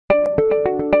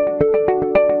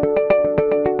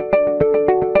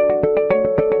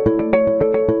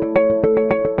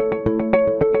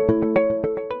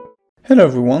Hello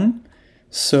everyone!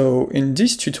 So in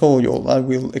this tutorial I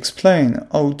will explain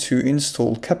how to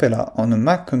install Capella on a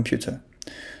Mac computer.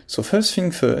 So first thing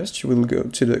first, you will go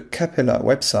to the Capella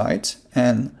website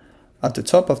and at the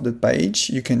top of the page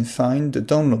you can find the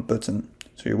download button.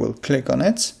 So you will click on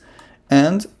it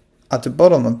and at the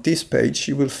bottom of this page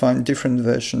you will find different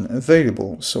versions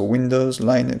available, so Windows,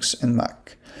 Linux and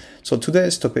Mac. So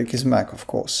today's topic is Mac, of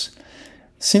course.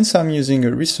 Since I'm using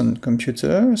a recent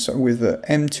computer, so with the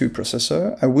M2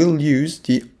 processor, I will use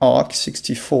the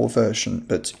ARC64 version,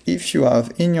 but if you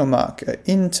have in your Mac an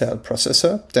Intel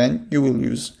processor, then you will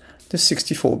use the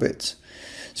 64-bit.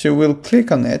 So you will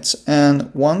click on it,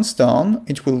 and once done,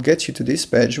 it will get you to this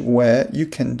page where you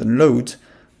can download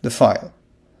the file.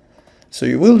 So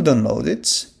you will download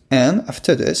it, and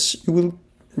after this, you will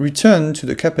return to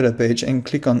the Capella page and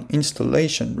click on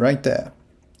Installation right there.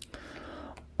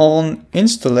 On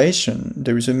installation,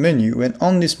 there is a menu, and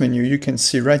on this menu you can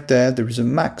see right there is a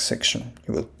Mac section.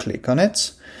 You will click on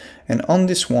it, and on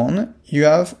this one you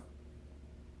have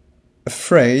a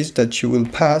phrase that you will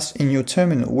pass in your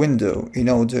terminal window in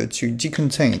order to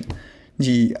decontain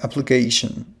the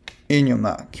application in your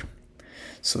Mac.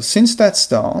 So since that's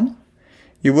done,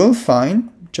 you will find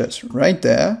just right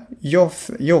there your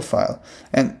file.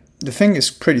 And the thing is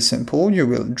pretty simple. You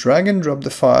will drag and drop the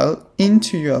file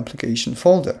into your application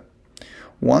folder.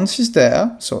 Once it's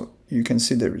there, so you can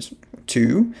see there is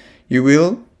two, you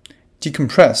will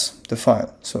decompress the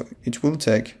file. So it will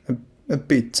take a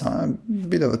bit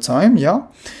of a time, yeah.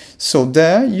 So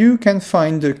there you can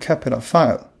find the Capella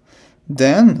file.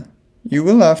 Then you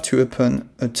will have to open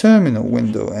a terminal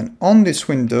window, and on this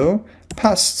window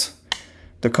paste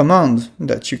the command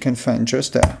that you can find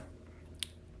just there.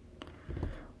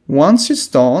 Once it's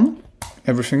done,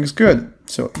 everything is good.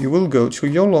 So you will go to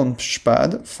your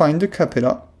launchpad, find the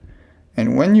Capella,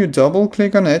 and when you double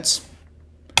click on it,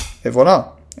 et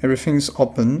voila, everything's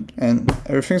open and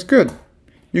everything's good.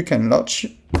 You can launch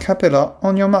Capella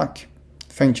on your Mac.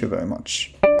 Thank you very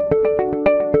much.